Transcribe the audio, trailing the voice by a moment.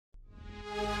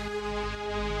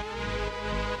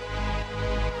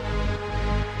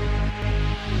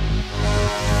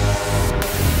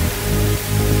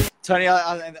Tony,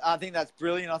 I think that's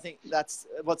brilliant. I think that's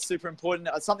what's super important.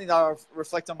 It's something that I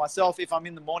reflect on myself. If I'm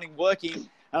in the morning working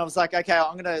and I was like, okay,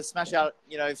 I'm going to smash out,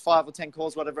 5 or 10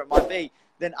 calls, whatever it might be.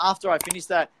 Then after I finish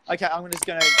that, okay, I'm just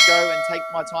going to go and take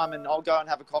my time and I'll go and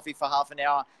have a coffee for half an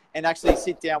hour and actually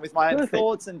sit down with my own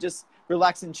thoughts and just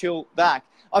relax and chill back.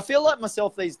 I feel like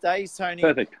myself these days, Tony,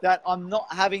 that I'm not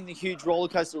having the huge roller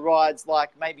coaster rides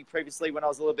like maybe previously when I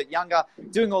was a little bit younger,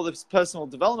 doing all this personal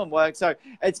development work. So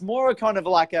it's more kind of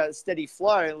like a steady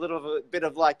flow, a little bit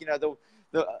of like,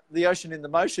 the ocean in the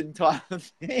motion type of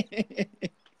thing.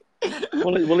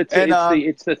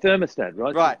 It's the thermostat,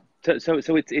 right? Right. So it's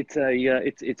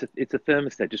a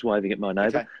thermostat. Just waving at my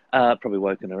neighbour. Okay. Probably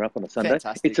woken her up on a Sunday.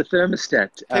 Fantastic. It's a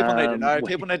thermostat. People need to know.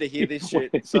 People need to hear this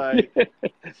shit. So.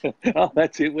 Oh,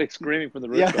 that's it. We're screaming from the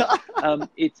rooftop. Yeah.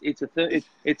 It's a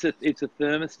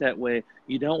thermostat where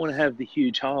you don't want to have the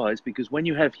huge highs, because when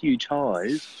you have huge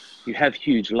highs, you have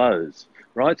huge lows,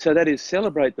 right? So that is,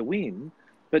 celebrate the win,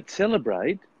 but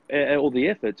celebrate all the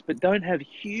efforts, but don't have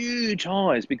huge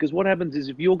highs, because what happens is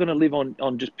if you're going to live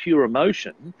on just pure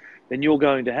emotion, then you're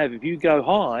going to have, if you go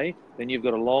high, then you've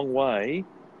got a long way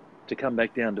to come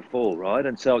back down to fall, right?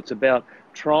 And so it's about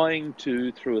trying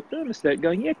to, through a thermostat,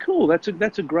 going, yeah, cool, that's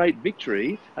a great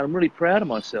victory, and I'm really proud of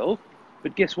myself,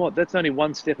 but guess what? That's only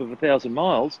one step of 1,000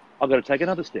 miles. I've got to take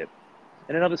another step,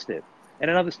 and another step, and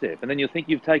another step, and then you'll think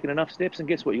you've taken enough steps, and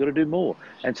guess what? You've got to do more.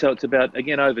 And so it's about,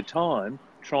 again, over time,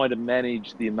 trying to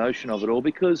manage the emotion of it all,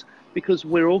 because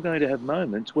we're all going to have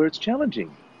moments where it's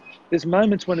challenging. There's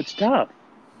moments when it's tough,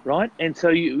 right? And so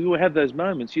you will have those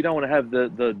moments. You don't want to have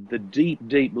the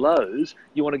deep lows.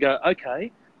 You want to go,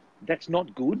 okay, that's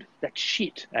not good. That's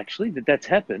shit, actually, that's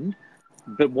happened.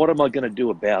 But what am I going to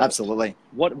do about it? Absolutely.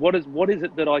 What is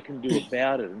it that I can do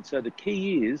about it? And so the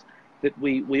key is that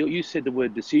you said the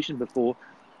word decision before.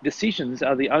 Decisions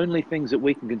are the only things that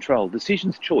we can control.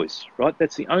 Decision's choice, right?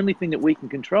 That's the only thing that we can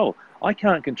control. I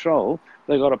can't control.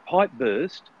 They've got a pipe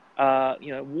burst,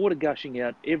 water gushing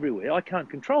out everywhere. I can't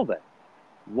control that.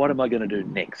 What am I going to do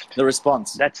next? The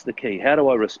response. That's the key. How do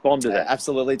I respond to that?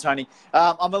 Absolutely, Tony.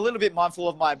 I'm a little bit mindful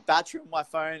of my battery on my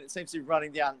phone. It seems to be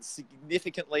running down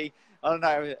significantly. I don't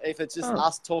know if it's just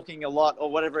us talking a lot or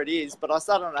whatever it is, but I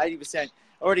started on 80%.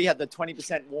 Already had the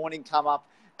 20% warning come up.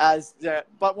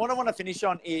 But what I want to finish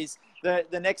on is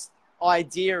the next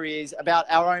idea is about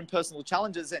our own personal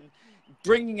challenges and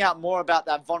bringing out more about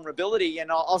that vulnerability.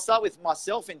 And I'll start with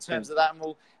myself in terms of that, and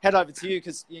we'll head over to you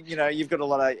because, you've got a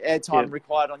lot of airtime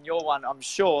required on your one, I'm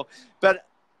sure. But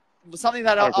something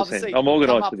that obviously come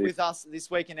up with us this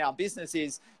week in our business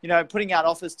is, putting out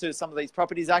offers to some of these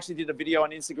properties. I actually did a video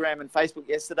on Instagram and Facebook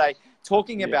yesterday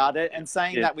talking about it and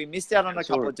saying that we missed out on a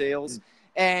couple of deals.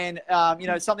 And,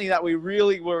 something that we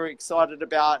really were excited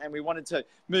about and we wanted to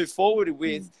move forward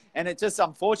with. And it's just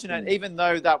unfortunate, even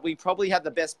though that we probably had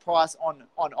the best price on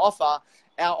offer,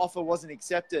 our offer wasn't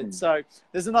accepted. So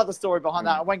there's another story behind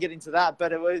that. I won't get into that,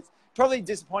 but it was probably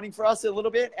disappointing for us a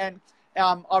little bit. And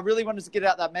I really wanted to get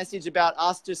out that message about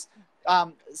us just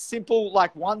simple,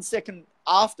 like 1 second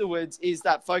afterwards is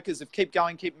that focus of keep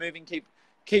going, keep moving,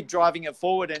 keep driving it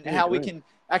forward, and how we can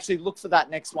actually look for that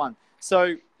next one.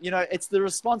 So, it's the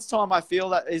response time I feel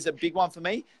that is a big one for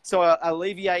me. So I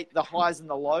alleviate the highs and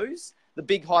the lows, the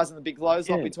big highs and the big lows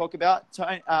like we talk about,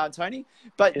 Tony.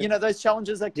 But, those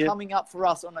challenges are coming up for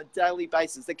us on a daily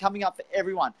basis. They're coming up for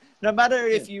everyone. No matter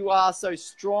if you are so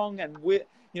strong and,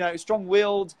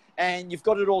 strong-willed and you've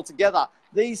got it all together,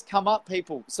 these come up,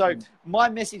 people. So my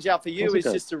message out for you is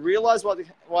just to realize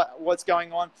what's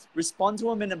going on, respond to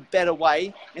them in a better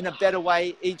way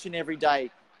each and every day.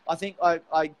 I think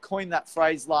I coined that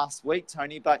phrase last week,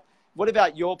 Tony, but what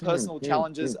about your personal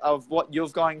challenges of what you're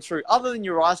going through, other than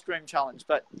your ice cream challenge?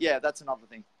 But yeah, that's another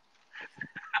thing.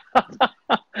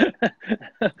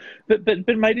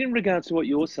 but mate, in regards to what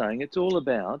you're saying, it's all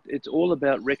about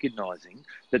recognizing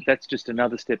that that's just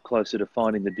another step closer to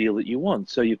finding the deal that you want.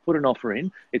 So you've put an offer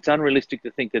in. It's unrealistic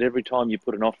to think that every time you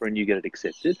put an offer in, you get it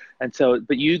accepted. And so,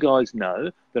 but you guys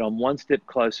know that I'm one step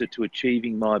closer to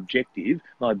achieving my objective.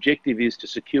 My objective is to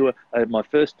secure my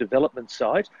first development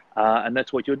site, and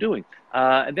that's what you're doing.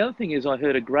 And the other thing is, I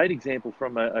heard a great example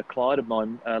from a client of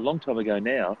mine a long time ago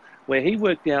now, where he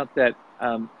worked out that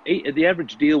the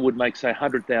average deal would make, say,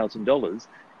 $100,000.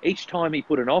 Each time he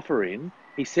put an offer in,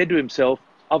 he said to himself,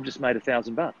 I've just made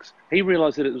 $1,000. He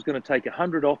realized that it was going to take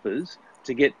 100 offers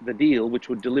to get the deal, which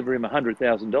would deliver him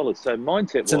 $100,000. So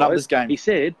mindset-wise, he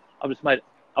said, I've just made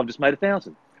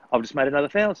 1,000. I've just made another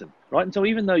 1,000, right? And so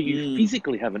even though you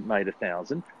physically haven't made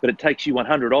 1,000, but it takes you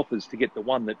 100 offers to get the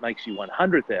one that makes you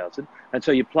 100,000, and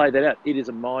so you play that out. It is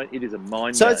a mind.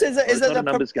 So is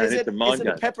it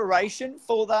a preparation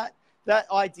for that that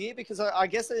idea? Because I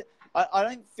guess I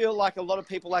don't feel like a lot of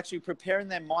people actually preparing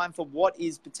their mind for what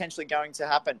is potentially going to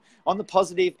happen on the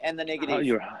positive and the negative. Oh,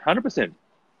 you're 100%.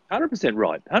 100%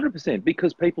 right, 100%,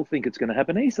 because people think it's going to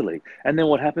happen easily. And then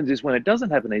what happens is when it doesn't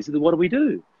happen easily, what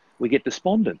do? We get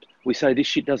despondent. We say this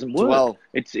shit doesn't work. Dwell.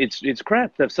 It's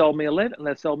crap. They've sold me a lemon.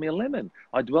 They've sold me a lemon.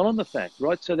 I dwell on the fact,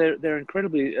 right? So they're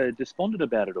incredibly despondent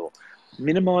about it all.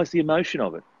 Minimize the emotion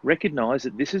of it. Recognize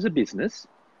that this is a business,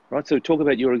 right? So talk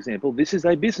about your example. This is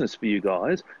a business for you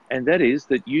guys, and that is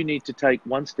that you need to take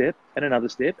one step and another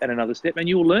step and another step, and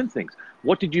you will learn things.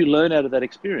 What did you learn out of that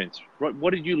experience, right?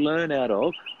 What did you learn out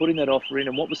of putting that offer in,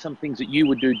 and what were some things that you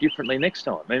would do differently next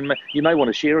time? And you may want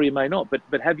to share or you may not,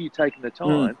 but have you taken the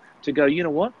time to go, you know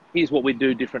what, here's what we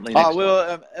do differently next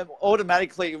time?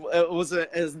 Automatically, it was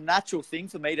a natural thing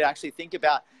for me to actually think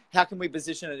about how can we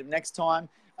position it next time.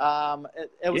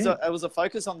 It was a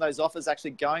focus on those offers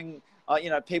actually going,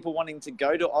 people wanting to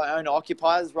go to own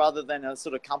occupiers rather than a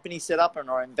sort of company setup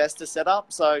or investor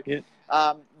setup. So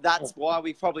that's why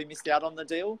we probably missed out on the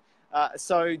deal.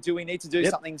 So do we need to do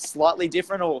something slightly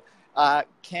different or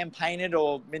campaign it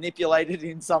or manipulate it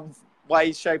in some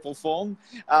way, shape or form?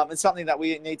 It's something that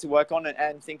we need to work on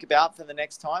and think about for the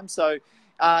next time. So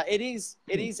it is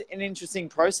an interesting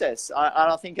process.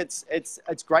 And I think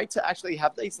it's great to actually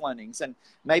have these learnings, and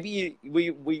maybe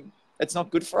it's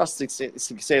not good for us to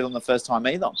succeed on the first time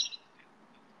either.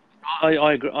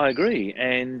 I agree,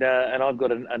 and I've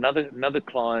got another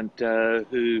client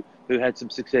who had some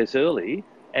success early,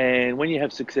 and when you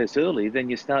have success early, then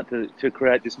you start to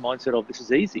create this mindset of this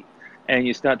is easy, and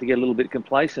you start to get a little bit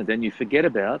complacent, and you forget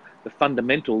about the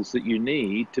fundamentals that you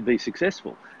need to be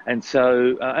successful. And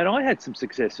so, and I had some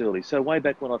success early. So way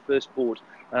back when I first bought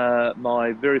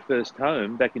my very first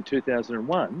home back in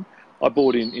 2001. I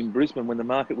bought in Brisbane when the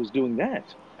market was doing that.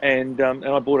 And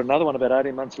I bought another one about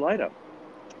 18 months later.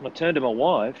 And I turned to my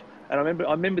wife, and I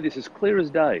remember this as clear as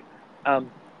day.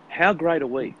 How great are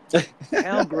we?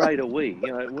 How great are we?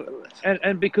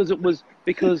 And because in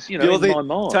my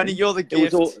mind, Tony, you're the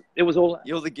gift. It was all.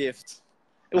 You're the gift.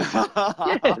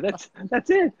 Yeah, that's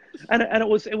it. And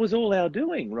it was all our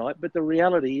doing, right? But the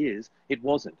reality is, it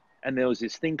wasn't. And there was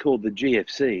this thing called the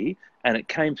GFC, and it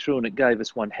came through and it gave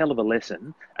us one hell of a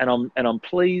lesson. And I'm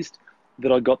pleased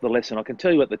that I got the lesson. I can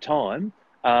tell you at the time,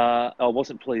 I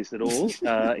wasn't pleased at all.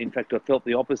 In fact, I felt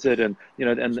the opposite, and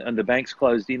the banks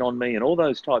closed in on me, and all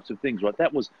those types of things. Right?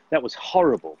 That was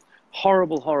horrible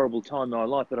time in my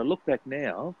life. But I look back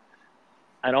now,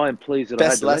 and I am pleased that I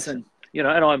had the lesson. And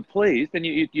I'm pleased. And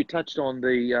you touched on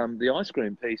the ice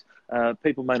cream piece.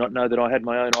 People may not know that I had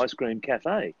my own ice cream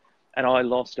cafe, and I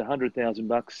lost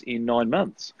 $100,000 in 9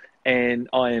 months. And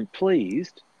I am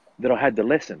pleased that I had the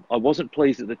lesson. I wasn't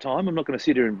pleased at the time. I'm not going to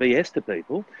sit here and BS to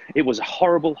people. It was a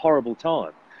horrible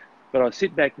time. But I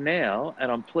sit back now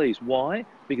and I'm pleased. Why?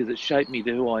 Because it shaped me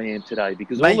to who I am today.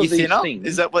 Because all of these things.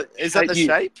 Is that the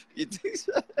shape? Is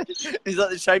that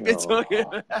the shape you're talking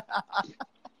about?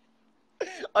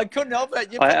 I couldn't help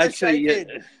it. You put the shape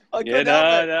in.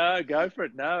 No, go for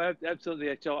it. No, absolutely.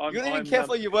 You've got to be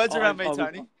careful of your words around me,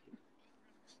 Tony.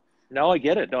 No, I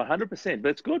get it. 100%. But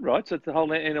it's good, right? So it's the whole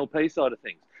NLP side of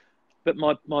things. But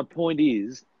my point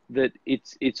is that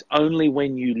it's only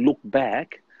when you look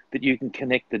back that you can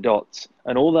connect the dots.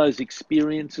 And all those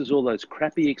experiences, all those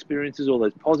crappy experiences, all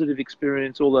those positive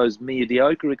experiences, all those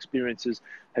mediocre experiences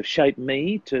have shaped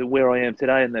me to where I am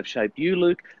today, and they've shaped you,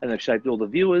 Luke, and they've shaped all the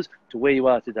viewers to where you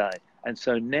are today. And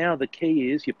so now the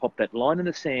key is you pop that line in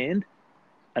the sand,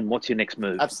 and what's your next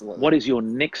move? Absolutely. What is your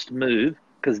next move?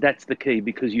 Because that's the key,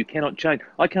 because you cannot change.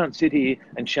 I can't sit here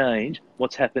and change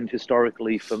what's happened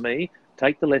historically for me.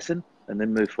 Take the lesson and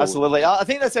then move forward. Absolutely. I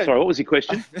think that's it. Sorry, what was your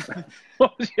question?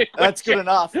 What was your question? That's good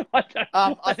enough.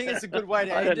 I think it's a good way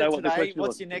to end it today.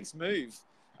 What's your next move?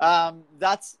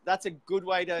 That's a good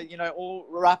way to, all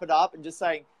wrap it up and just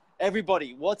saying,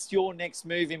 everybody, what's your next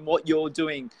move in what you're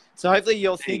doing? So hopefully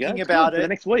you're thinking about it. For the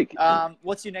next week.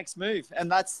 What's your next move?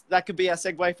 And that could be our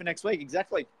segue for next week.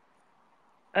 Exactly.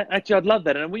 Actually, I'd love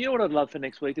that. And you know what I'd love for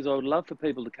next week is I would love for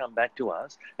people to come back to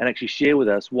us and actually share with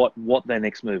us what their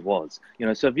next move was.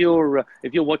 So if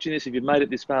you're watching this, if you've made it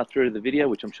this far through the video,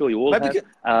 which I'm sure you all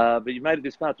have, but you made it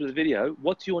this far through the video,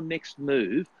 what's your next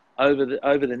move over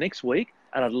the next week?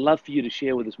 And I'd love for you to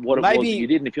share with us what it was that you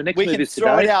did. And if your next move is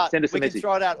today, send us a message. We can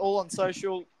throw it out all on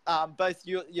social, both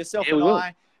yourself and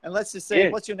I. And let's just see,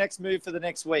 what's your next move for the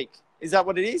next week? Is that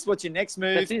what it is? What's your next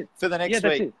move for the next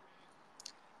week?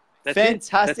 That's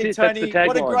fantastic, it. Tony.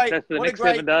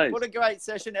 What a great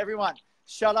session, everyone.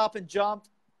 Shut up and jump.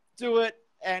 Do it.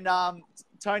 And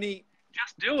Tony,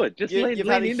 Just do it. Just You've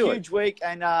had lean a into it. huge week,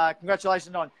 and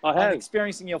congratulations on I have.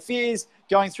 experiencing your fears,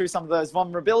 going through some of those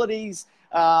vulnerabilities,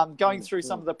 going through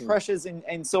some of the pressures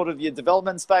in sort of your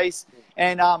development space,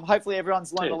 and hopefully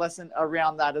everyone's learned a lesson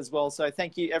around that as well. So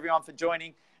thank you, everyone, for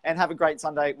joining, and have a great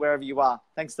Sunday wherever you are.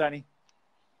 Thanks, Tony.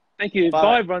 Thank you.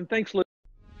 Bye everyone. Thanks, Luke.